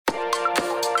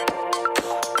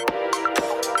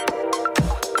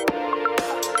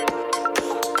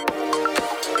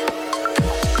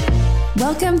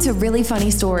Welcome to Really Funny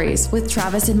Stories with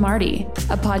Travis and Mardi,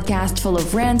 a podcast full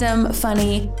of random,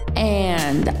 funny,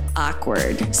 and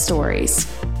awkward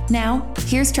stories. Now,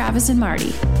 here's Travis and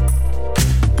Mardi.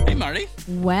 Hey, Mardi.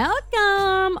 Welcome.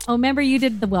 Oh, remember you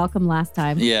did the welcome last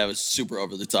time. Yeah, it was super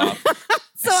over the top.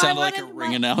 So I sounded like a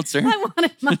ring announcer. I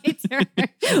wanted my turn.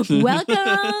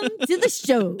 Welcome to the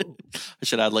show. I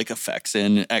should add like effects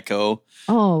in, echo.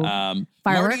 Oh,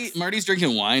 fireworks? Marty's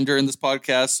drinking wine during this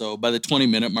podcast, so by the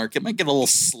 20-minute mark, it might get a little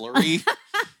slurry.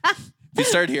 If you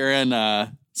start hearing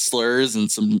slurs and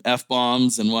some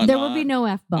F-bombs and whatnot. There will be no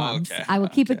F-bombs. Okay. I will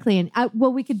keep it clean.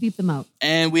 Well, we could beep them out.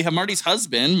 And we have Marty's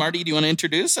husband. Marty, do you want to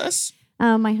introduce us?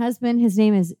 My husband, his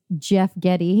name is Geoff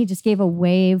Getty. He just gave a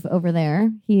wave over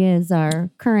there. He is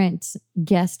our current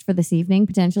guest for this evening,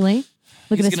 potentially.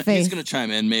 Look at his face. He's going to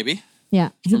chime in, maybe. Yeah.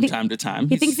 From time to time.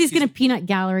 He thinks he's going to peanut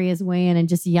gallery his way in and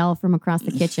just yell from across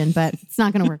the kitchen, but it's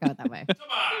not going to work out that way. Come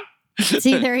on.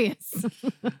 See, there he is.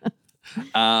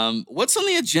 What's on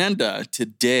the agenda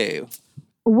today?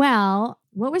 Well,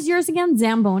 what was yours again?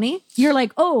 Zamboni? You're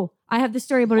like, oh, I have the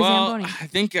story about a Zamboni. I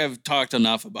think I've talked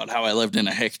enough about how I lived in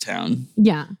a hick town.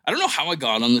 Yeah. I don't know how I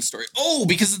got on this story. Oh,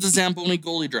 because of the Zamboni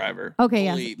goalie driver.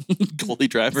 Okay, goalie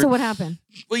driver. So what happened?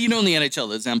 Well, you know in the NHL,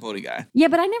 the Zamboni guy. Yeah,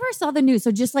 but I never saw the news,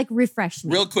 so just like refresh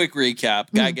me. Real quick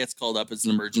recap. Guy gets called up as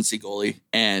an emergency goalie,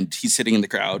 and he's sitting in the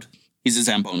crowd. He's a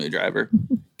Zamboni driver.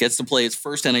 Gets to play his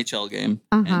first NHL game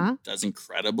and does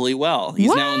incredibly well.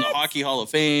 He's now in the Hockey Hall of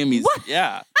Fame.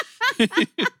 Yeah.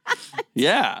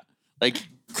 Yeah. Like,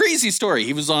 crazy story.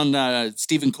 He was on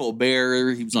Stephen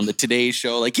Colbert. He was on the Today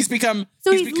Show. Like, he's become...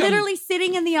 So he's literally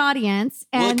sitting in the audience,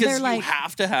 and they're like... you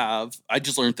have to have, I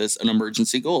just learned this, an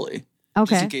emergency goalie.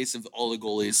 Okay. Just in case of all the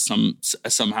goalies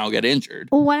somehow get injured.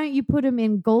 Well, why don't you put him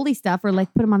in goalie stuff or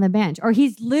like put him on the bench? Or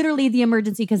he's literally the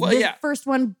emergency because first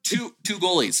one... Two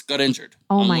goalies got injured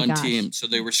on one team. So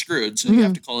they were screwed. So you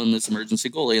have to call in this emergency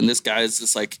goalie. And this guy is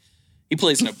just like, he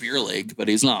plays in a beer league, but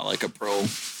he's not like a pro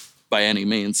by any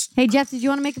means. Hey, Geoff, did you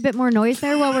want to make a bit more noise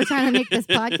there while we're trying to make this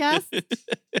podcast?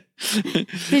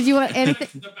 Did you want anything?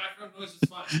 The background noise is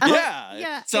fine.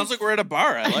 Yeah. Sounds like we're at a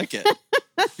bar. I like it.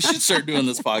 We should start doing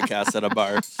this podcast at a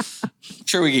bar. I'm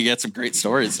sure we could get some great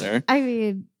stories there. I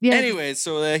mean, yeah. Anyway,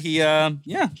 so he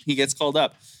gets called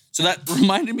up. So that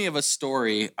reminded me of a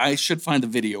story. I should find the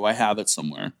video. I have it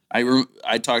somewhere.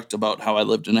 I talked about how I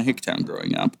lived in a hick town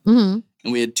growing up. Mm-hmm.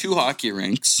 And we had 2 hockey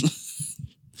rinks.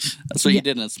 That's what you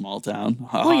did in a small town.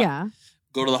 Oh, yeah.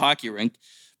 Go to the hockey rink.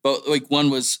 But like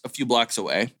one was a few blocks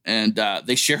away, and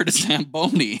they shared a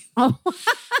Zamboni. Oh.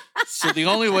 So the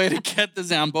only way to get the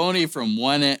Zamboni from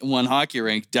one hockey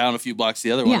rink down a few blocks to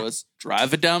the other one was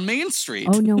drive it down Main Street.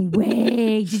 Oh, no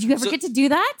way. Did you ever get to do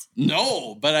that?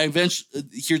 No, but I eventually,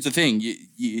 here's the thing.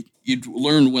 You'd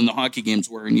learn when the hockey games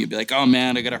were, and you'd be like, oh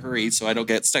man, I got to hurry so I don't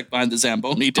get stuck behind the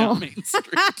Zamboni down Main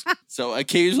Street. So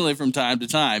occasionally from time to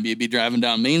time, you'd be driving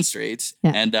down Main Street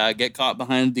and get caught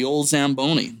behind the old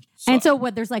Zamboni. And so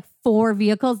what, there's like 4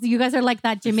 vehicles? You guys are like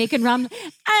that Jamaican rum.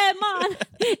 Hey, man,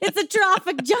 it's a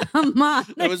traffic jam, man.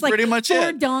 That was like pretty much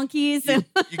 4 donkeys.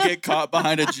 You get caught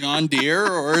behind a John Deere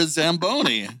or a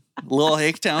Zamboni. Little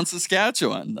Haketown,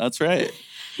 Saskatchewan. That's right.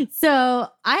 So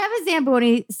I have a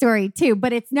Zamboni story too,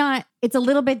 but it's a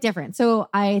little bit different. So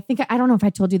I don't know if I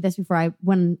told you this before,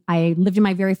 when I lived in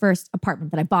my very first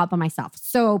apartment that I bought by myself.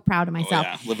 So proud of myself. Oh,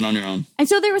 yeah. Living on your own. And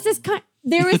so there was this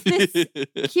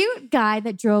cute guy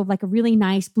that drove like a really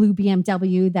nice blue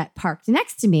BMW that parked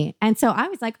next to me. And so I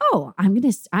was like, oh,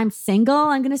 I'm single.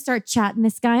 I'm going to start chatting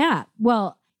this guy up.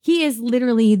 Well, he is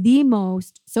literally the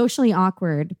most socially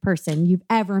awkward person you've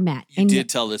ever met. You did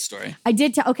tell this story. I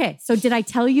did tell. Okay, so did I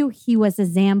tell you he was a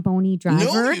Zamboni driver?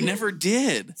 No, you never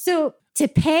did. So to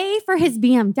pay for his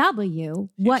BMW,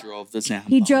 he drove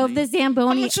the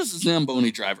Zamboni. How much does a Zamboni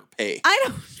driver pay? I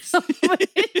don't know. But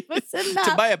it was enough.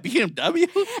 To buy a BMW?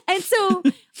 And so,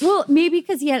 well, maybe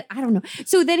because I don't know.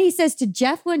 So then he says to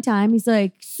Geoff one time, he's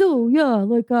like, so yeah,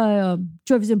 like I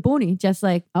drove Zamboni. Geoff's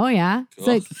like, oh yeah.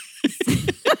 Cool.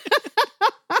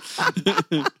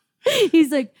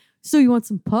 He's like, so you want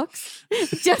some pucks?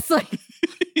 Just like,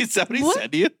 is that what he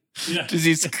said to you? Yeah. Does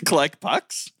he collect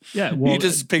pucks? Yeah, well, he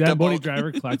just picked that up Zamboni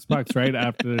driver collects pucks right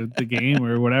after the game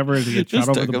or whatever to get shot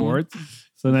over the boards.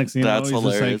 So next thing you know, he's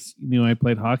hilarious. just like, I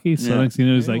played hockey. So next thing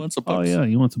you know, he's like, oh yeah,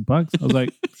 you want some pucks? I was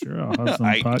like, sure, I'll have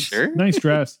some pucks. Sure? Nice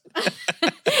dress.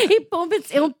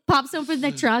 He'll pops open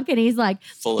the trunk and he's like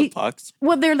full of pucks.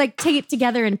 Well, they're like taped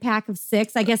together in a pack of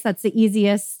 6. I guess that's the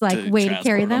easiest way to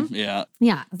carry them. Yeah.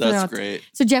 Yeah. That's great.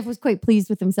 So Geoff was quite pleased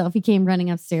with himself. He came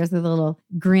running upstairs with a little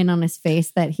grin on his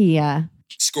face that he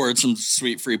scored some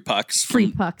sweet free pucks.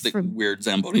 Free pucks from weird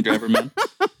Zamboni driver man.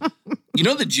 You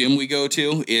know, the gym we go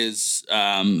to is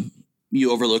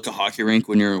you overlook a hockey rink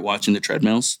when you're watching the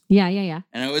treadmills. Yeah.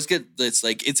 And I always get this,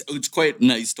 like, it's quite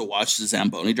nice to watch the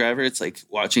Zamboni driver. It's like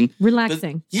watching.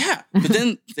 Relaxing. But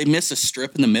then they miss a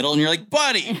strip in the middle and you're like,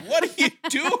 buddy, what are you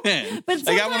doing?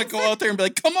 Like, I want to go out there and be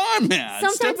like, come on, man.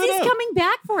 Sometimes he's coming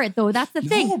back for it, though. That's the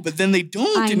thing. No, but then they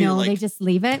don't. I know. Like, they just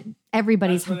leave it.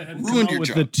 Everybody's ruined your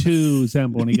job. The two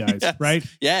Zamboni guys, right?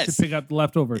 Yes. To pick up the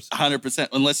leftovers. 100%.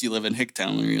 Unless you live in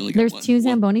Hicktown where you only There's got one. two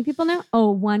Zamboni people now?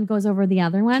 Oh, one goes over the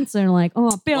other one. So they're like,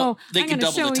 oh, Bill, well, they can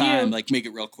double the time, like make it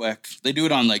real quick. They do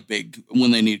it on like big,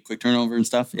 when they need quick turnover and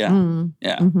stuff. Yeah.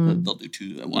 They'll do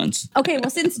two at once. Okay, well,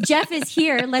 since Geoff is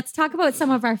here, let's talk about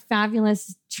some of our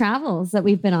fabulous travels that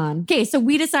we've been on. Okay, so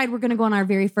we decide we're going to go on our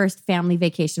very first family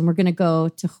vacation. We're going to go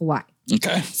to Hawaii.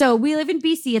 Okay. So we live in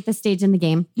BC at this stage in the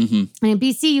game. And in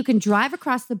BC, you can drive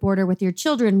across the border with your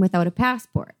children without a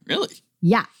passport. Really?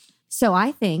 Yeah. So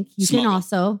I think you can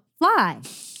also fly.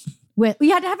 We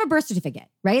had to have a birth certificate,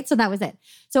 right? So that was it.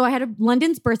 So I had a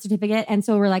London's birth certificate. And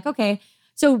so we're like, okay.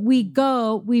 So we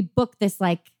book this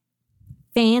like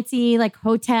fancy like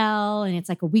hotel and it's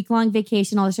like a week-long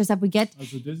vacation, all this sort of stuff.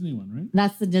 That's the Disney one, right?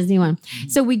 That's the Disney one.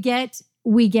 So we get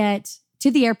to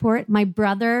the airport. My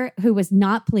brother, who was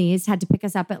not pleased, had to pick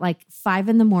us up at like 5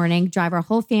 a.m, drive our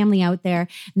whole family out there,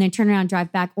 and then turn around,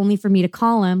 drive back, only for me to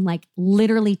call him like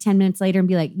literally 10 minutes later and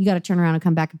be like, you got to turn around and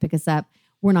come back and pick us up.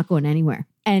 We're not going anywhere.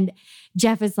 And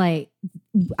Geoff is like,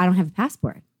 I don't have a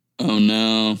passport. Oh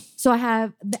no. So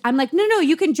I'm like, no,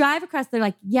 you can drive across. They're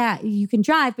like, yeah, you can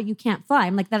drive, but you can't fly.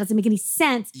 I'm like, that doesn't make any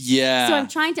sense. Yeah. So I'm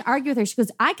trying to argue with her. She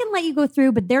goes, I can let you go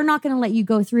through, but they're not going to let you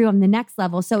go through on the next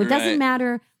level. So it doesn't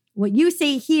matter what you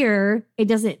say here. It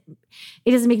doesn't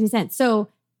make any sense. So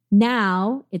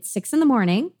now it's 6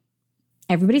 a.m.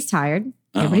 Everybody's tired.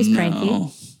 Everybody's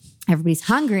cranky. Everybody's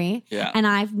hungry. Yeah. And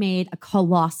I've made a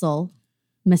colossal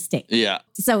mistake. Yeah.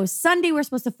 So Sunday we're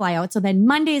supposed to fly out. So then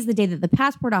Monday is the day that the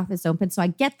passport office opens. So I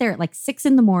get there at like 6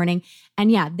 a.m.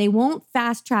 And yeah, they won't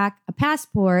fast track a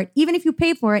passport, even if you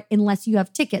pay for it, unless you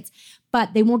have tickets.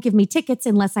 But they won't give me tickets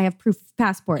unless I have proof of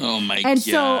passport. Oh my gosh. And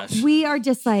so we are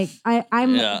just like,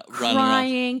 I'm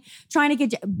crying, trying to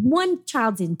get, one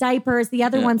child's in diapers, the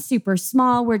other one's super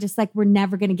small. We're just like, we're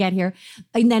never going to get here.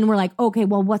 And then we're like, okay,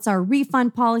 well, what's our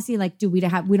refund policy? Like, we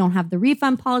don't have the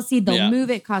refund policy. They'll move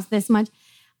it, cost this much.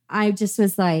 I just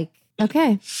was like,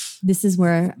 okay, this is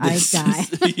where I die.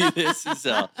 This is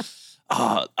it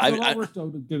all worked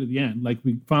out good at the end. Like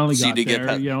we finally got there,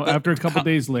 after a couple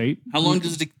days late. How long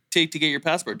does it take to get your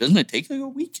passport? Doesn't it take like a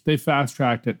week? They fast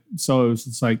tracked it. So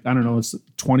it's like, I don't know, it's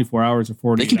 24 hours or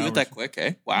 48 hours. They can do it that quick,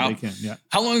 eh? Wow. They can, yeah.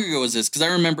 How long ago was this? Because I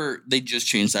remember they just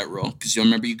changed that rule. Because you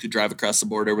remember you could drive across the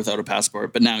border without a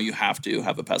passport, but now you have to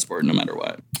have a passport no matter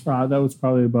what. That was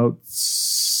probably about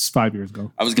 5 years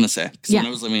ago. I was going to say, because when I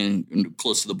was living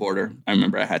close to the border, I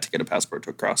remember I had to get a passport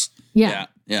to cross. Yeah,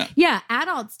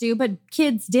 adults do, but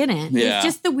kids didn't. Yeah. It's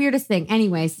just the weirdest thing.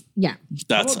 Anyways, yeah.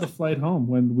 That's the flight home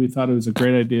when we thought it was a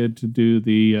great idea to do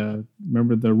the,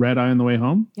 remember the red eye on the way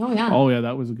home? Oh, yeah.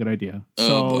 That was a good idea.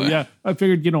 Oh, so, I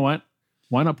figured, you know what?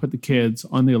 Why not put the kids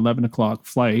on the 11 o'clock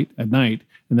flight at night,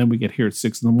 and then we get here at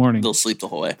 6 a.m. They'll sleep the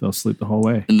whole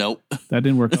way. Nope. That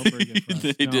didn't work out very good for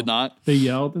us. They did not. They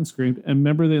yelled and screamed. And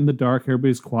remember, in the dark,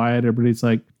 everybody's quiet. Everybody's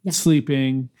like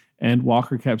sleeping. And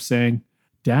Walker kept saying,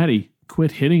 Daddy,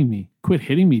 quit hitting me. Quit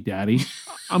hitting me, Daddy.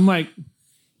 I'm like,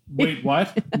 wait,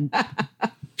 what?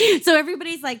 So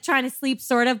everybody's like trying to sleep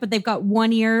sort of, but they've got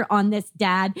one ear on this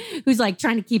dad who's like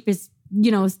trying to keep his,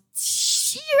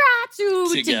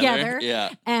 shiratsu together. Yeah.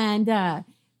 And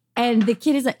the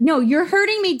kid is like, no, you're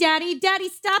hurting me, Daddy. Daddy,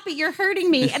 stop it. You're hurting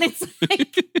me. And it's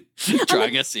like,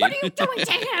 trying to see. What are you doing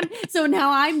to him? So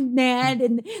now I'm mad.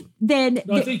 And then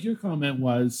I think your comment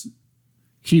was,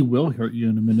 he will hurt you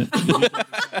in a minute.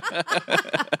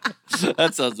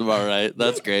 That sounds about right.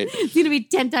 That's great. It's going to be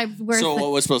 10 times worse. So what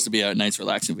was supposed to be a nice,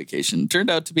 relaxing vacation turned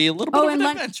out to be a little bit of an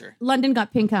adventure. London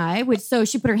got pink eye, so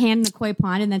she put her hand in the koi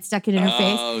pond and then stuck it in her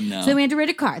face. Oh, no. So then we had to rent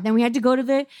a car. Then we had to go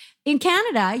to in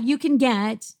Canada, you can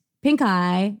get pink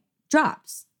eye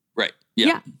drops. Right.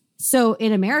 Yeah. So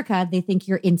in America, they think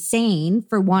you're insane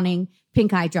for wanting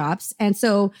pink eye drops. And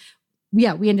so we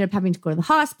ended up having to go to the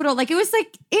hospital. Like, it was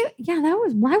like,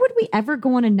 why would we ever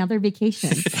go on another vacation?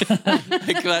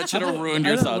 Like, that should have ruined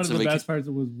your thoughts. One of the best parts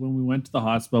was when we went to the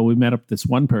hospital, we met up this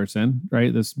one person,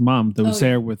 right? This mom that was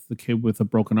there with the kid with a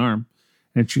broken arm.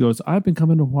 And she goes, I've been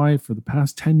coming to Hawaii for the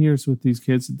past 10 years with these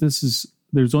kids.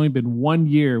 There's only been 1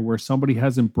 year where somebody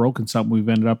hasn't broken something. We've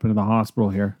ended up in the hospital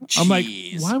here. Jeez. I'm like,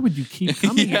 why would you keep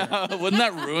coming here? Wouldn't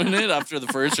that ruin it after the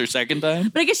first or second time?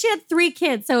 But I guess she had 3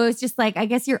 kids. So it was just like, I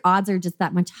guess your odds are just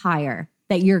that much higher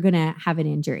that you're going to have an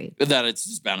injury. That it's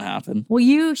just bound to happen. Well,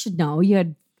 you should know.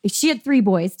 She had 3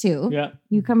 boys too. Yeah.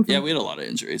 You come from. Yeah, we had a lot of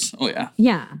injuries. Oh, yeah.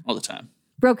 Yeah. All the time.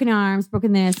 Broken arms,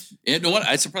 broken this. You know what?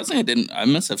 I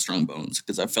must have strong bones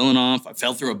because I've fallen off. I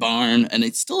fell through a barn and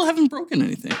I still haven't broken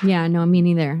anything. Yeah, no, me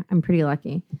neither. I'm pretty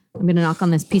lucky. I'm going to knock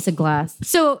on this piece of glass.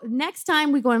 So next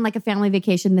time we go on like a family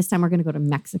vacation, this time we're going to go to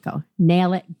Mexico.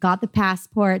 Nail it. Got the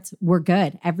passports. We're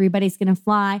good. Everybody's going to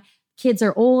fly. Kids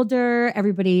are older.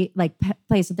 Everybody like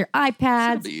plays with their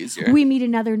iPads. It'll be easier. We meet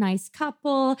another nice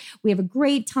couple. We have a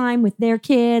great time with their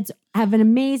kids. Have an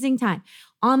amazing time.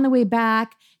 On the way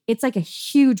back, it's like a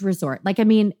huge resort. Like, I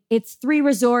mean, it's 3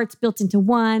 resorts built into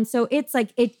one. So it's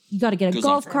like, you got to get a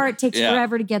golf cart. Takes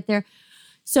forever to get there.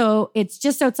 So it's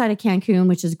just outside of Cancun,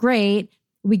 which is great.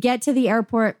 We get to the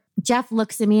airport. Geoff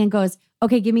looks at me and goes,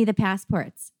 okay, give me the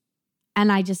passports.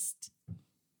 And I just.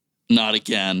 Not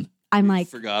again. I'm like.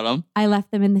 Forgot them? I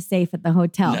left them in the safe at the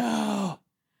hotel. No.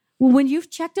 Well, when you've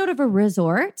checked out of a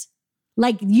resort,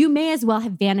 like you may as well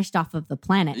have vanished off of the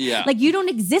planet. Yeah. Like you don't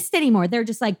exist anymore. They're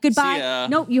just like, goodbye.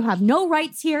 No, you have no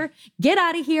rights here. Get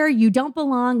out of here. You don't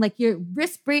belong. Like your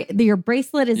your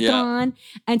bracelet is gone.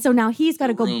 And so now he's got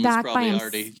to go back by himself.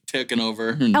 Already taken over.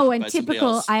 And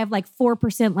typical, I have like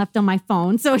 4% left on my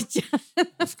phone. So it's just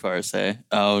of course, hey.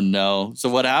 Oh no. So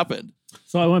what happened?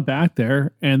 So I went back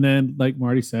there and then like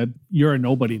Marty said, you're a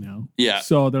nobody now. Yeah.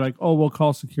 So they're like, oh, we'll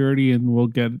call security and we'll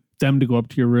get them to go up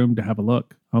to your room to have a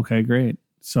look. Okay, great.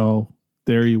 So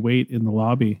there you wait in the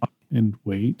lobby and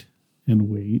wait and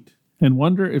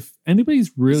wonder if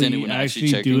anybody's really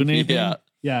actually doing anything. Yeah.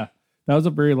 Yeah. That was a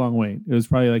very long wait. It was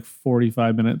probably like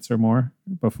 45 minutes or more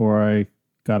before I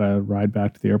got a ride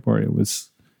back to the airport. It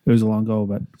was a long go,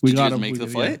 but we got to make the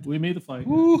flight. Yeah, we made the flight.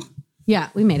 Woo. yeah,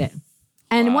 we made it.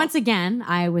 And once again,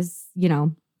 I was,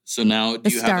 So now do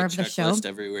you have a the show. checklist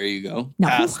everywhere you go? No.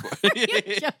 Passport.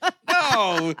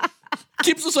 No.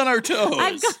 Keeps us on our toes.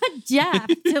 I've got Geoff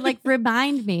to like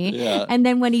remind me. Yeah. And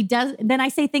then when he does, then I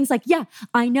say things like, yeah,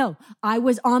 I know. I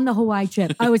was on the Hawaii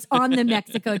trip. I was on the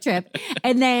Mexico trip.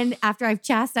 And then after I've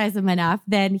chastised him enough,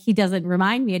 then he doesn't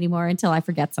remind me anymore until I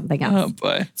forget something else. Oh,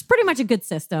 boy. It's pretty much a good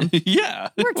system. Yeah.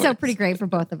 Works out pretty great for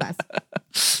both of us.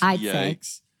 I'd say.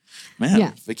 Man,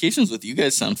 Yeah. vacations with you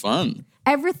guys sound fun.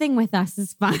 Everything with us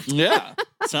is fun. Yeah.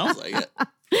 Sounds like it.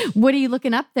 What are you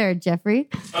looking up there, Jeffrey?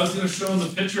 I was going to show him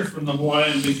the picture from the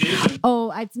Hawaiian vacation.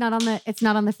 Oh, it's not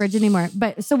on the fridge anymore.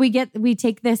 But so we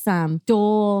take this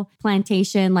Dole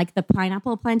plantation, like the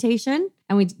pineapple plantation,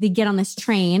 and they get on this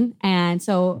train. And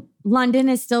so London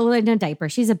is still in a diaper.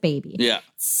 She's a baby. Yeah.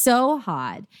 So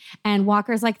hot. And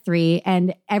Walker's like 3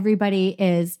 and everybody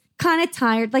is kind of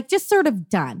tired, like just sort of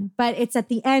done. But it's at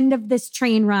the end of this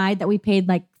train ride that we paid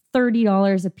like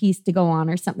 $30 a piece to go on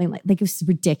or something like it was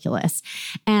ridiculous.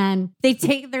 And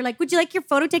they're like, would you like your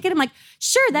photo ticket? I'm like,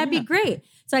 sure, that'd be great.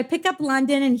 So I pick up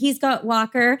London and he's got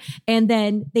Walker and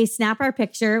then they snap our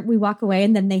picture. We walk away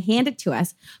and then they hand it to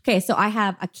us. Okay. So I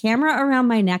have a camera around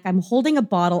my neck. I'm holding a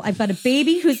bottle. I've got a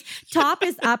baby whose top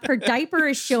is up. Her diaper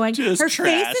is showing. Her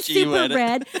face is super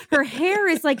red. Her hair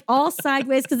is like all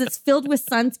sideways because it's filled with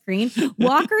sunscreen.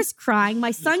 Walker's crying.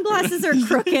 My sunglasses are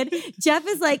crooked. Geoff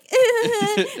is like,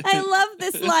 I love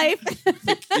this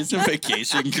life. Isn't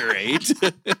vacation great?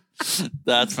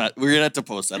 That's fine. We're gonna have to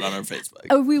post that on our Facebook.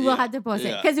 Oh, we will have to post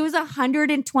it because it was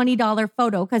 $120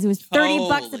 photo because it was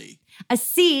 $30 a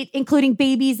seat, including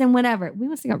babies and whatever. We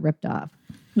must have got ripped off.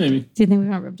 Maybe. Do you think we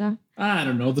got ripped off? I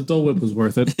don't know. The Dole Whip was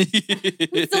worth it.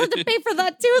 We still had to pay for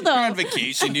that too, though. You're on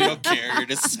vacation. You don't care. You're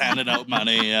just handing out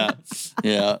money. Yeah.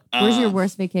 Yeah. Where's your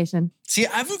worst vacation? See,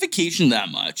 I haven't vacationed that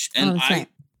much. And I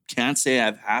can't say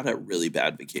I've had a really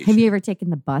bad vacation. Have you ever taken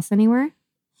the bus anywhere?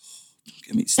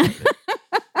 Give me something.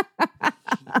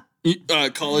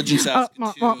 College in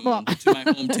Saskatoon to my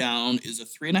hometown is a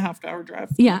 3.5 hour drive.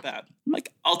 Yeah. Not bad. I'm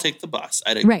like, I'll take the bus. I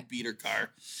had a beater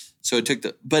car. So I took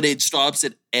but it stops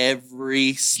at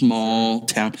every small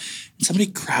town. And somebody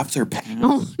crapped their pants.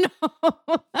 Oh,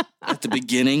 no. At the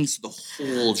beginning, so the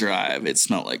whole drive, it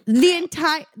smelled like crap. The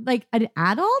entire, like an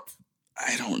adult?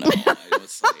 I don't know. I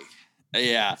was like,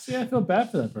 yeah. See, I feel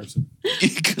bad for that person.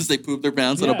 Because they pooped their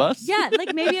pants on a bus? Yeah,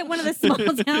 like maybe at one of the small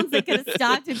towns they could have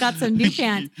stopped and got some new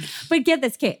pants. But get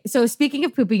this, Kate. So speaking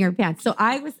of pooping your pants, so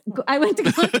I went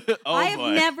to college. I have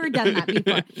never done that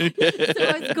before.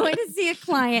 So I was going to see a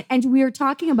client and we were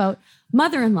talking about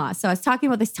mother-in-law. So I was talking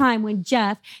about this time when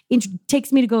Geoff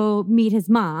takes me to go meet his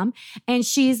mom and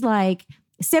she's like,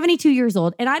 72 years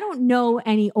old. And I don't know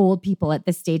any old people at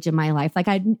this stage in my life. Like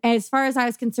as far as I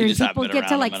was concerned, just haven't people been get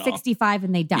to around like them at all. 65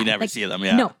 and they die. You never Like, see them.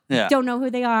 Yeah. No, Yeah. don't know who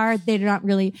they are. They're not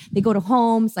really, they go to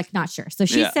homes, like not sure. So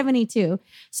she's 72.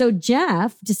 So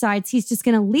Geoff decides he's just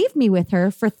going to leave me with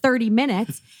her for 30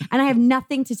 minutes and I have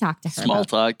nothing to talk to her Small about.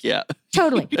 talk. Yeah.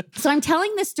 Totally. So I'm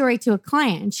telling this story to a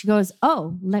client and she goes,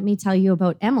 oh, let me tell you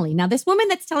about Emily. Now, this woman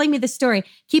that's telling me the story,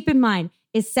 keep in mind,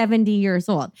 is 70 years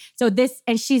old. So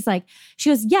and she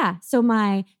goes, yeah. So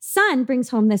my son brings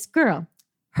home this girl.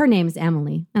 Her name is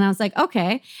Emily. And I was like,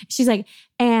 okay. She's like,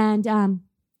 and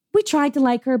we tried to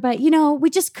like her, but we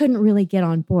just couldn't really get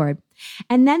on board.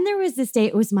 And then there was this day,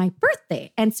 it was my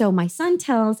birthday. And so my son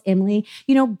tells Emily,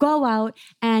 go out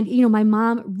and, my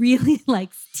mom really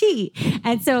likes tea.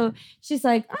 And so she's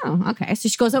like, oh, okay. So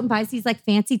she goes out and buys these like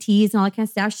fancy teas and all that kind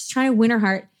of stuff. She's trying to win her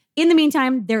heart. In the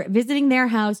meantime, they're visiting their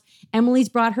house. Emily's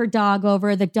brought her dog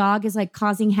over. The dog is like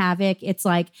causing havoc. It's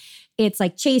like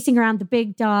chasing around the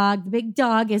big dog. The big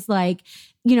dog is like,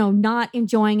 not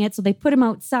enjoying it. So they put him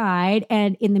outside.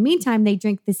 And in the meantime, they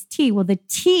drink this tea. Well, the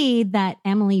tea that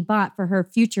Emily bought for her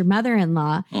future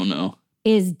mother-in-law Oh, no.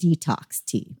 is detox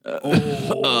tea.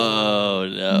 Oh,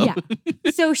 no. Yeah.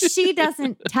 So she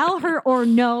doesn't tell her or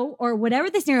know or whatever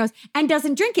the scenario is and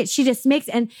doesn't drink it. She just makes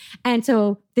and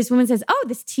so this woman says, oh,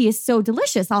 this tea is so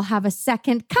delicious. I'll have a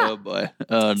second cup. Oh, boy.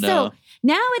 Oh, no. So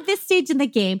now at this stage in the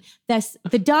game,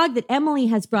 the dog that Emily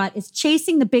has brought is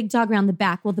chasing the big dog around the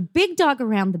back. Well, the big dog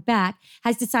around the back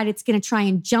has decided it's going to try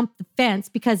and jump the fence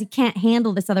because he can't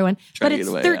handle this other one. But it's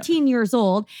 13 years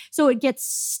old. So it gets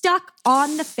stuck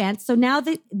on the fence. So now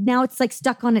it's like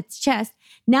stuck on its chest.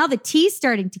 Now the tea's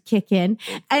starting to kick in.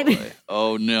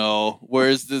 Oh, no.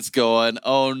 Where's this going?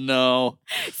 Oh, no.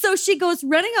 So she goes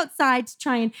running outside to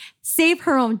try and save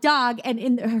her own dog. And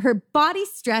in her body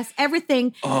stress,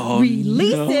 everything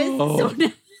releases. No. So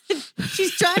now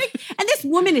she's trying to, and this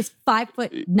woman is 5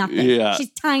 foot nothing. Yeah.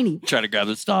 She's tiny. Trying to grab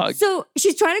this dog. So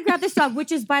she's trying to grab this dog,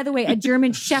 which is, by the way, a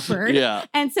German Shepherd. Yeah.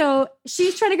 And so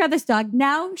she's trying to grab this dog.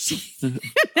 Now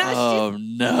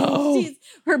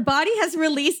her body has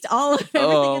released all of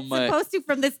everything it's supposed to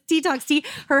from this detox tea.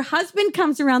 Her husband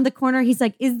comes around the corner. He's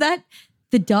like, is that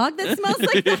the dog that smells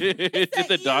like that? Did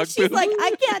the dog She's poop? like,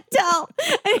 I can't tell.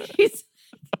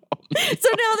 And so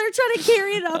now they're trying to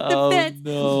carry it off the fence.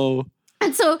 No.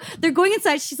 And so they're going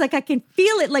inside. She's like, I can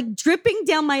feel it like dripping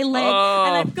down my leg.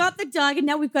 And I've got the dog and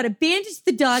now we've got to bandage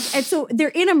the dog. And so they're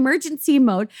in emergency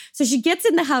mode. So she gets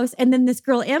in the house and then this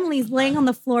girl, Emily's laying on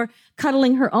the floor,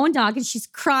 cuddling her own dog and she's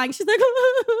crying. She's like,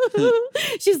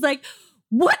 she's like,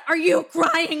 what are you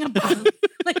crying about?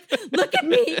 Like, look at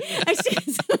me. And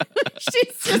she's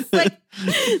just like,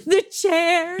 the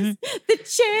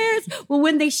chairs. Well,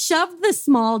 when they shoved the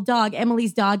small dog,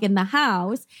 Emily's dog, in the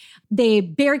house, they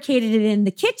barricaded it in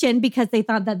the kitchen because they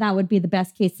thought that would be the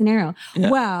best case scenario. Yeah.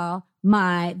 Well,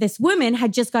 this woman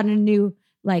had just gotten a new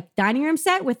like dining room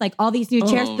set with like all these new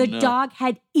chairs. The dog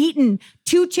had eaten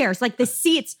 2 chairs, like the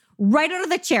seats right out of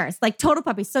the chairs, like total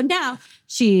puppies. So now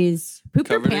she's pooped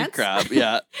Covered her pants. in crap.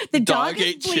 Yeah. The dog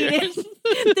ate bleeding.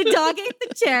 The dog ate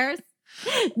the chairs.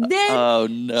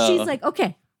 Then she's like,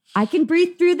 okay, I can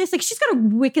breathe through this. Like she's got a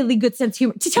wickedly good sense of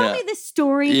humor. To tell me this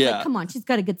story, like, come on, she's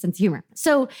got a good sense of humor.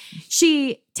 So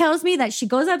she tells me that she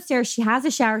goes upstairs, she has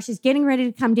a shower, she's getting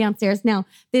ready to come downstairs. Now,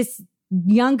 this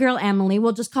young girl, Emily,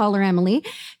 we'll just call her Emily,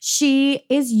 she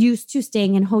is used to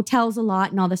staying in hotels a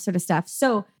lot and all this sort of stuff.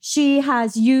 So she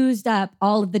has used up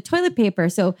all of the toilet paper.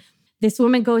 So this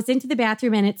woman goes into the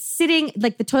bathroom and it's sitting,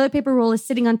 like the toilet paper roll is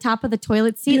sitting on top of the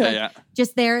toilet seat,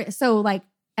 just there. So like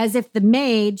as if the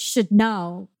maid should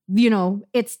know,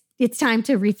 it's time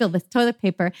to refill the toilet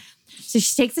paper. So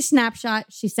she takes a snapshot,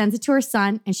 she sends it to her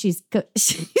son, and she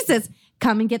says,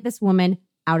 come and get this woman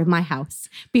out of my house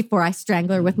before I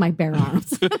strangle her with my bare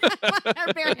arms.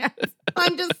 Her bare hands.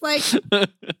 I'm just like,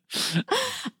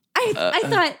 I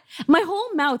thought my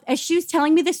whole mouth, as she was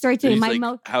telling me this story today, my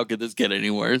mouth. How could this get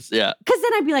any worse? Yeah. Because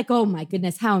then I'd be like, oh my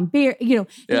goodness, how embarrassing. She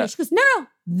goes, no,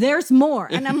 there's more.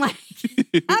 And I'm like,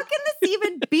 how can this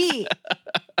even be?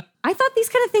 I thought these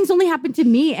kind of things only happened to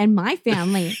me and my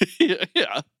family.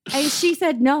 Yeah. And she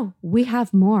said, no, we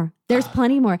have more. There's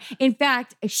plenty more. In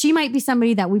fact, she might be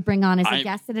somebody that we bring on as a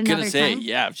guest at another time.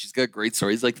 Yeah, if she's got great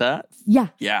stories like that. Yeah.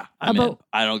 Yeah. I don't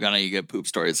got any good poop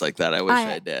stories like that. I wish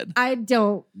I did. I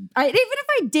don't. Even if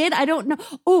I did, I don't know.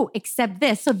 Oh, except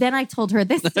this. So then I told her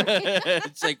this story.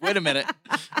 It's like, wait a minute.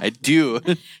 I do.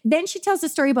 Then she tells a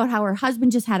story about how her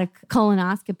husband just had a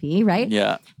colonoscopy, right?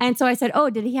 Yeah. And so I said, oh,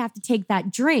 did he have to take that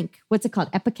drink? What's it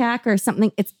called? Epicac or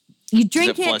something? You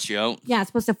drink Does it flush you out? Yeah, it's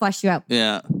supposed to flush you out.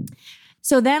 Yeah.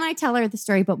 So then I tell her the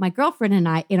story about my girlfriend and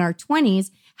I in our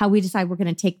 20s, how we decide we're going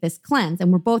to take this cleanse.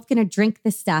 And we're both going to drink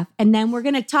this stuff. And then we're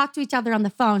going to talk to each other on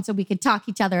the phone so we can talk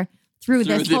each other through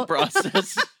this the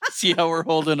process. See how we're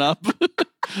holding up.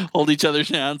 Hold each other's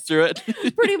hands through it.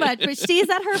 Pretty much. But she's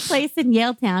at her place in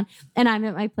Yaletown and I'm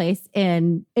at my place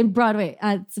in Broadway.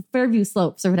 It's Fairview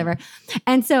Slopes or whatever.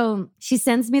 And so she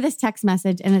sends me this text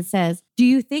message and it says, do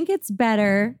you think it's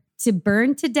better to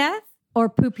burn to death or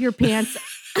poop your pants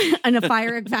in a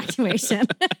fire evacuation?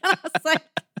 And I was like,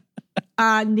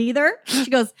 neither.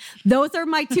 She goes, those are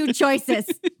my two choices.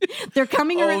 They're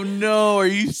coming around. Oh no, are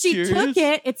you serious? She took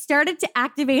it. It started to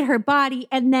activate her body,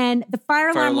 and then the fire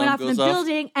alarm went off in the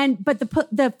building. But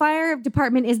the fire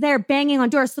department is there banging on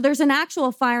doors. So there's an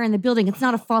actual fire in the building. It's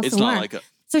not a false alarm. Not like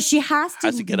so she has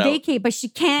to vacate, but she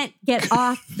can't get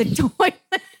off the toilet.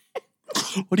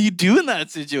 What do you do in that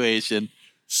situation?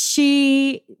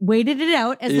 She waited it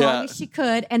out as long as she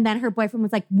could, and then her boyfriend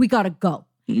was like, "We gotta go."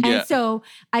 And so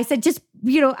I said, just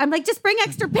bring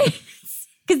extra pants.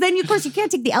 Because then, of course, you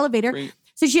can't take the elevator.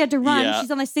 So she had to run. Yeah.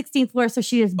 She's on the 16th floor. So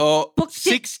she just booked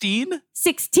 16?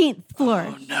 16th floor.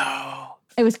 Oh, no.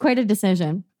 It was quite a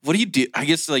decision. What do you do? I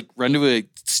guess run to a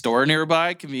store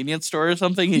nearby, convenience store or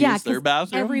something, and use their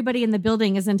bathroom? Everybody in the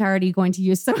building isn't already going to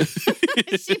use some.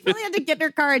 She really had to get in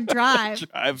her car and drive.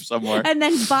 Drive somewhere. And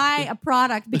then buy a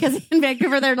product because in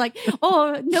Vancouver, they're like,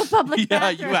 oh, no public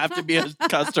bathroom. You have to be a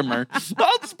customer.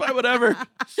 I'll just buy whatever.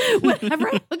 Whatever,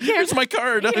 I don't care. Here's my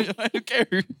card. I don't care.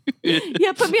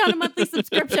 Put me on a monthly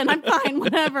subscription. I'm fine,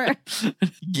 whatever.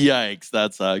 Yikes,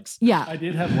 that sucks. Yeah. I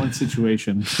did have one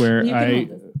situation where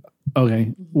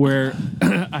where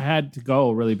I had to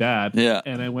go really bad. Yeah.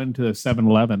 And I went to the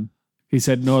 7-Eleven. He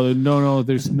said, no,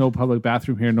 there's no public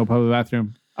bathroom here, no public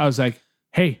bathroom. I was like,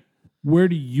 hey, where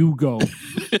do you go?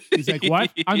 He's like,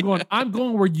 what? I'm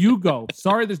going where you go.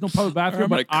 Sorry, there's no public bathroom,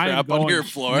 but I'm going on your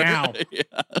floor now.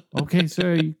 Okay,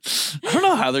 so I don't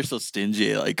know how they're so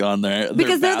stingy on there.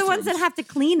 Because they're the ones that have to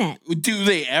clean it. Do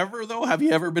they ever though? Have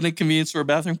you ever been in a convenience store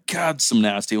bathroom? God, some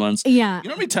nasty ones. Yeah. You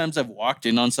know how many times I've walked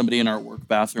in on somebody in our work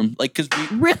bathroom? Because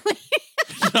we really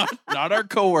not our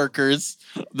coworkers,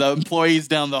 the employees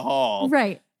down the hall.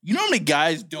 Right. You know how many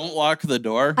guys don't lock the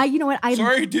door? You know what?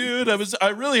 Sorry, dude. I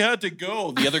really had to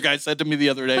go. The other guy said to me the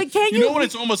other day, but you know when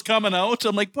it's almost coming out?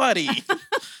 I'm like, buddy.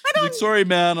 Sorry,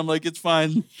 man. I'm like, it's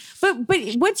fine. But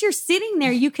once you're sitting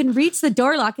there, you can reach the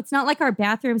door lock. It's not like our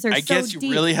bathrooms are so deep. I guess you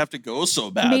really have to go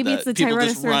so bad. Maybe it's the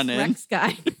Tyrannosaurus Rex guy.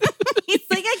 He's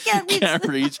like, I can't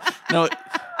reach. No,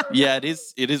 yeah, it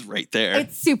is right there.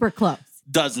 It's super close.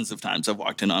 Dozens of times I've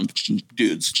walked in on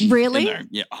dudes. Really? In there.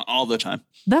 Yeah, all the time.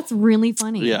 That's really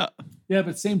funny. Yeah. Yeah,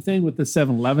 but same thing with the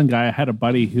 7-Eleven guy. I had a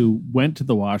buddy who went to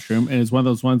the washroom, and it's one of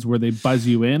those ones where they buzz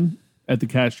you in at the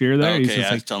cashier there. Okay, He's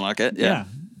just to unlock it. Yeah.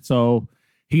 So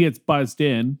he gets buzzed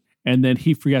in, and then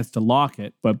he forgets to lock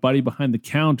it. But buddy behind the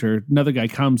counter, another guy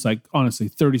comes honestly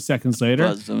 30 seconds later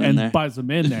buzz him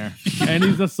in there. And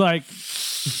he's just like,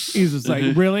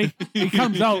 really? He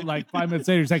comes out 5 minutes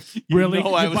later. He's like, really? You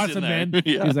buzz him in?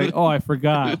 Yeah. He's like, oh, I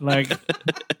forgot.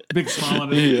 Big smile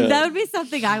on his face. That would be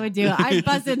something I would do. I'd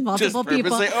buzz in multiple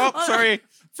people. Oh, sorry.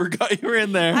 Forgot you were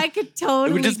in there. I could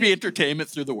totally. It would just be entertainment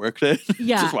through the workday.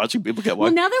 Yeah. Just watching people get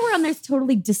Well, now that we're on this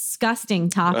totally disgusting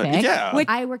topic,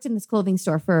 I worked in this clothing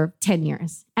store for 10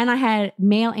 years and I had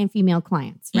male and female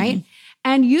clients, right? Mm-hmm.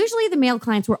 And usually the male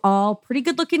clients were all pretty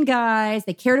good looking guys.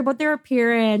 They cared about their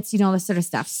appearance, this sort of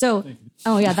stuff. So,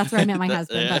 that's where I met my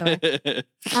husband, by the way.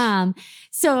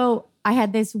 So I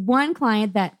had this one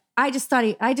client that I just thought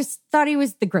he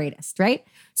was the greatest, right?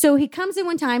 So he comes in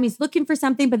one time, he's looking for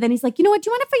something, but then he's like, you know what?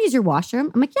 Do you mind if I use your washroom?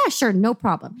 I'm like, yeah, sure, no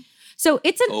problem. So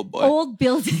it's an old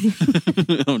building.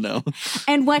 Oh no.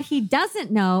 And what he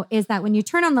doesn't know is that when you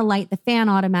turn on the light, the fan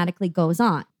automatically goes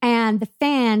on. And the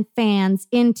fan fans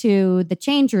into the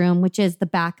change room, which is the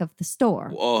back of the store.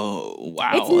 Whoa,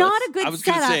 wow. It's not a good setup. I was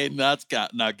going to say, that's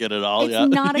not good at all.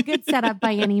 It's not a good setup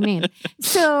by any means.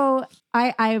 So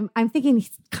I'm thinking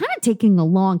he's kind of taking a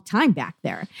long time back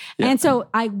there. Yeah. And so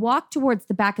I walk towards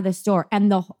the back of the store and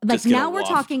now we're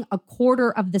talking a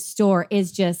quarter of the store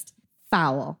is just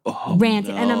foul,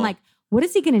 ranted. No. And I'm like, what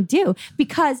is he going to do?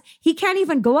 Because he can't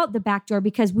even go out the back door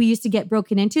because we used to get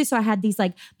broken into. So I had these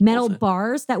metal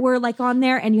bars that were on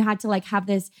there and you had to have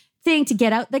this thing to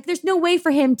get out. There's no way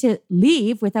for him to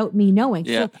leave without me knowing.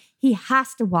 Yeah. So he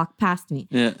has to walk past me.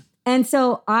 Yeah. And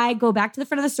so I go back to the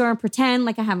front of the store and pretend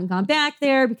like I haven't gone back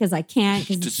there because I can't.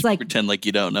 Just pretend like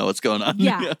you don't know what's going on.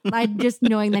 Yeah. I'm just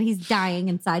knowing that he's dying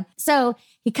inside. So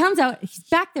he comes out, he's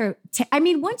back there.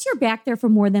 Once you're back there for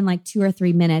more than 2 or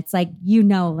 3 minutes,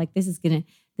 this is going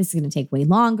to take way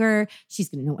longer. She's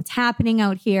going to know what's happening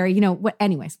out here.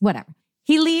 Anyways, whatever.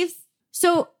 He leaves.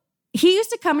 So he used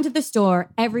to come into the store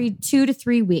every 2 to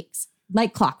 3 weeks,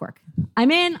 like clockwork. I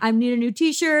need a new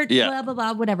t-shirt, blah, blah,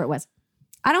 blah, whatever it was.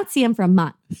 I don't see him for a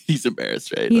month. He's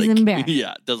embarrassed, right? He's embarrassed.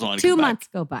 Yeah, doesn't want to 2 come back. months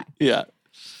go by. Yeah.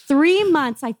 3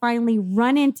 months, I finally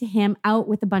run into him out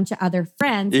with a bunch of other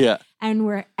friends. Yeah.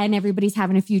 And everybody's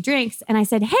having a few drinks. And I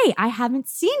said, hey, I haven't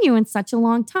seen you in such a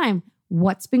long time.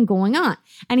 What's been going on?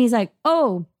 And he's like,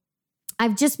 oh,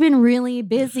 I've just been really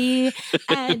busy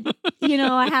and,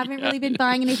 I haven't really been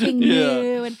buying anything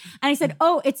new. And I said,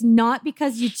 oh, it's not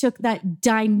because you took that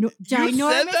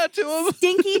ginormous that to him?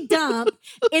 stinky dump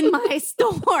in my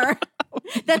store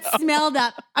that smelled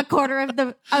up a quarter of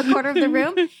the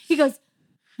room. He goes,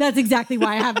 that's exactly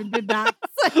why I haven't been back.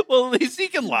 Well, at least he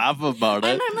can laugh about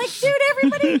it. And I'm like, dude,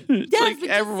 everybody does. It's like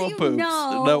everyone poops.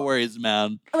 No worries,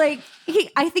 man. Like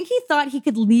I think he thought he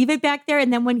could leave it back there.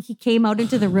 And then when he came out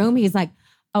into the room, he's like,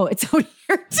 oh, it's out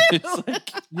here too.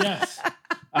 Yes.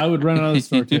 I would run out of the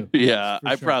store too. Yeah,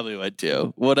 I probably would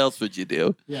too. What else would you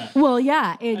do? Yeah. Well,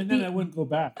 yeah. And then I wouldn't go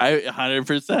back.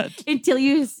 100%. Until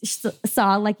you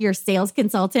saw like your sales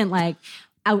consultant like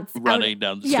running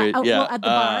down the street. At the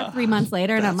bar 3 months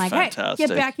later. And I'm like, fantastic.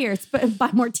 Hey, get back here. Buy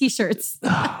more t-shirts.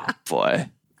 Oh, boy.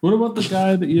 What about the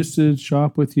guy that used to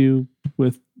shop with you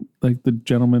with like the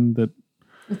gentleman that...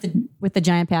 With the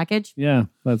giant package? Yeah,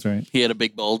 that's right. He had a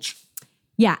big bulge.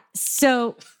 Yeah.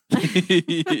 So...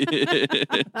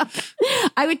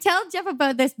 I would tell Geoff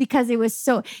about this because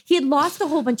he had lost a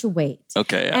whole bunch of weight.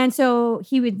 Okay. Yeah. And so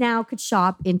he could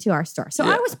shop into our store. So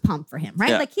I was pumped for him,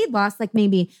 right? Yeah. Like he'd lost like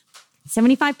maybe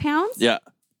 75 pounds. Yeah.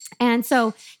 And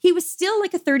so he was still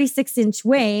like a 36-inch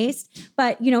waist,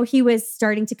 but he was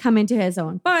starting to come into his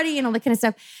own body and all that kind of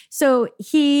stuff. So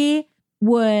he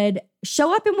would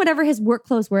show up in whatever his work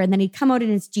clothes were, and then he'd come out in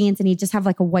his jeans and he'd just have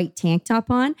like a white tank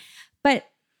top on. But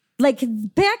like his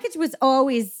package was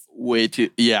always way too,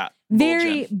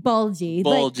 very bulgy.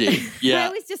 Bulgy, like, yeah. I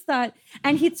always just thought,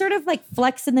 and he'd sort of like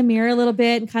flex in the mirror a little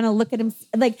bit and kind of look at him.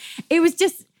 Like it was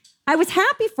just, I was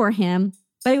happy for him,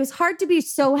 but it was hard to be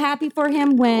so happy for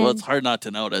him when. Well, it's hard not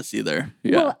to notice either.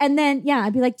 Yeah. Well, and then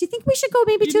I'd be like, do you think we should go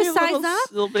maybe to a size up?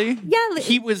 Yeah,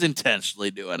 he was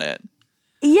intentionally doing it.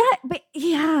 Yeah, but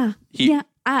he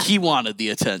wanted the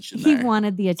attention. He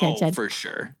wanted the attention. Oh, for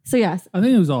sure. So yes, I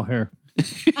think it was all hair.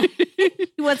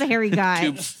 He was a hairy guy.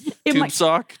 Tube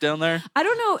sock down there. I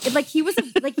don't know. Like he was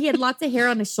he had lots of hair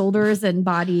on his shoulders and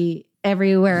body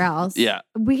everywhere else. Yeah.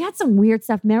 We had some weird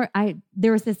stuff.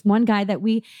 There was this one guy that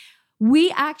we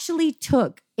actually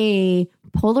took a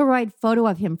Polaroid photo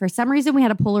of him. For some reason, we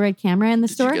had a Polaroid camera in the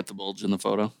store. Did you get the bulge in the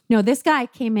photo? No, this guy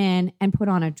came in and put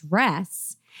on a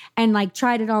dress and like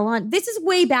tried it all on. This is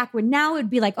way back when now it would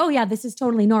be like, oh yeah, this is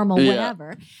totally normal,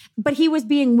 whatever. But he was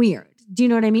being weird. Do you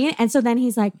know what I mean? And so then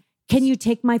he's like, can you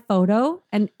take my photo?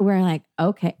 And we're like,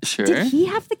 okay. Sure. Did he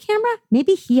have the camera?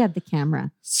 Maybe he had the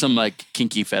camera. Some like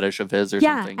kinky fetish of his or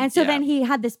something. And so then he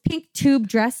had this pink tube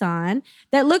dress on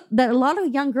that a lot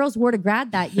of young girls wore to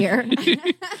grad that year.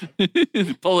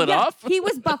 Pull it off? He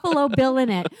was Buffalo Bill in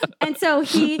it. And so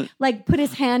he like put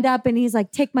his hand up and he's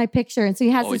like, take my picture. And so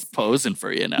he has he's posing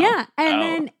for you now. Yeah.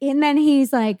 And then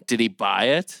he's like, did he buy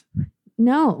it?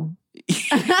 No.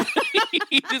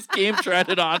 He just came, tried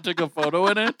it on, took a photo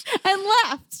in it, and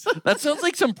left. That sounds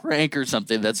like some prank or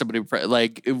something that somebody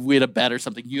like if we had a bet or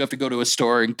something. You have to go to a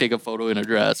store and take a photo in a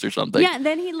dress or something. Yeah, and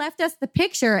then he left us the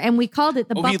picture, and we called it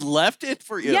the. He left it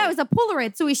for you. Yeah, it was a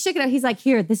Polaroid. So we shook it out. He's like,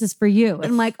 "Here, this is for you." And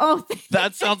I'm like, "Oh,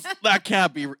 that sounds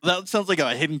like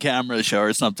a hidden camera show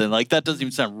or something. Like that doesn't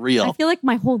even sound real." I feel like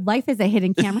my whole life is a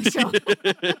hidden camera show.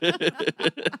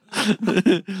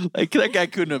 Like that guy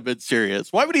couldn't have been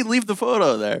serious. Why would he leave the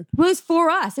photo there? It was for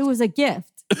us. It was a gift.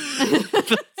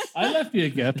 I left you a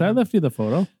gift. I left you the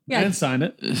photo and signed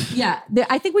it. Yeah.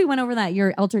 I think we went over that.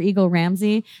 Your alter ego,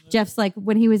 Ramsey. Geoff's like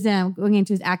when he was going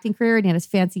into his acting career and he had his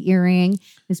fancy earring,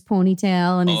 his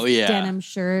ponytail, and his denim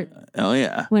shirt. Oh,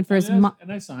 yeah. Went for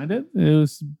and I signed it. It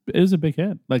was a big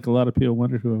hit. Like a lot of people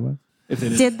wondered who it was.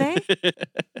 Did they?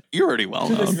 You're already well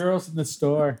known. To the girls in the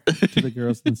store.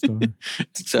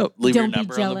 So leave your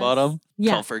number on the bottom.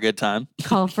 Yeah. Call for a good time.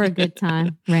 Call for a good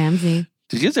time, Ramsey.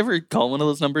 Did you guys ever call one of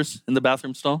those numbers in the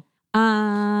bathroom stall? We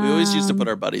always used to put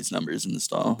our buddies' numbers in the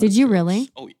stall. Did you really?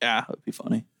 Oh, yeah. That'd be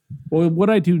funny. Well, what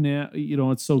I do now,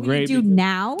 it's so great. You do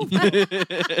now?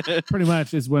 Pretty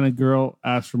much is when a girl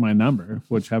asks for my number,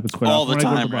 which happens quite all often. the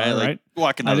time, right? Like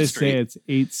walking down the street. I just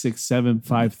say it's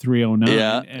 867-5309.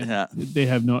 Yeah, and they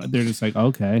have they're just like,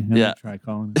 okay. And I try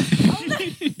calling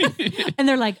it. And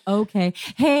they're like, okay.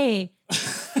 Hey.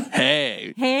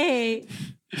 Hey.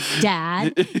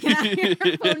 Dad, can I have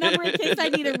your phone number in case I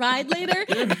need a ride later?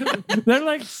 They're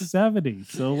like 70,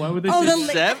 so why would they say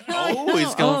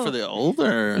he's going for the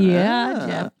older. Yeah,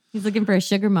 Geoff. He's looking for a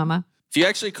sugar mama. If you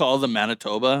actually call the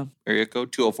Manitoba area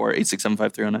code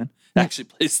 204-867-5309, it actually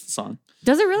plays the song.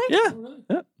 Does it really?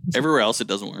 Yeah. Everywhere else it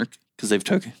doesn't work because they've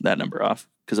took that number off.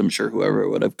 Because I'm sure whoever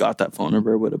would have got that phone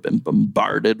number would have been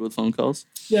bombarded with phone calls.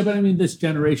 Yeah, but I mean, this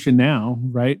generation now,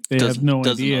 right? They have no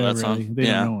idea, know that really. song. They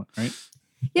don't know it, right?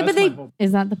 Yeah, That's but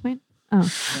is that the point?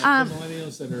 Oh. Yeah, the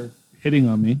millennials that are hitting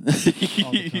on me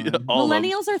all the time.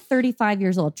 Millennials are 35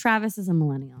 years old. Travis is a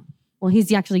millennial. Well,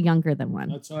 he's actually younger than one.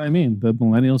 That's what I mean. The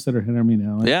millennials that are hitting on me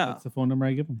now. Yeah. That's the phone number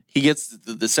I give them. He gets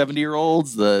the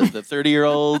 70-year-olds, the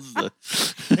 30-year-olds.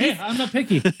 Hey, I'm not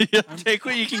picky. Take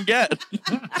what you can get.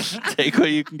 Take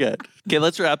what you can get. Okay,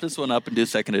 let's wrap this one up and do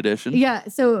second edition. Yeah.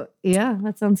 So,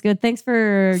 that sounds good. Thanks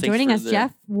for joining us,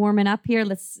 Geoff. Warming up here.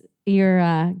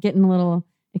 You're getting a little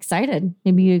excited.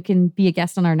 Maybe you can be a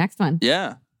guest on our next one.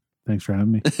 Yeah. Thanks for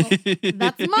having me.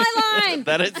 That's my line.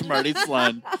 That is Marty's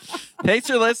line. Thanks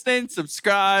for listening.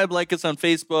 Subscribe, like us on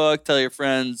Facebook, tell your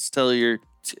friends, tell your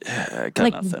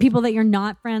people that you're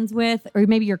not friends with, or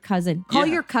maybe your cousin. Call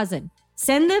your cousin.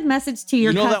 Send the message to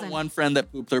your cousin. That one friend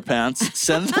that pooped their pants?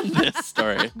 Send them this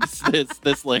story.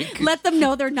 This link. Let them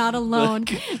know they're not alone.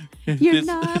 You're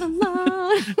not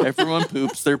alone. Everyone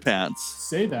poops their pants.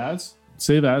 Save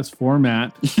as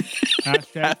format.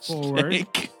 Hashtag forward.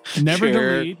 Never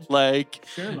share, delete.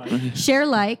 Share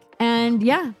like. And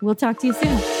we'll talk to you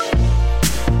soon.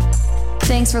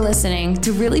 Thanks for listening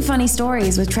to Really Funny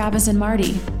Stories with Travis and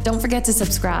Marty. Don't forget to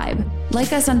subscribe,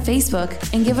 like us on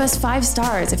Facebook, and give us 5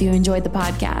 stars if you enjoyed the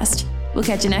podcast. We'll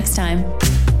catch you next time.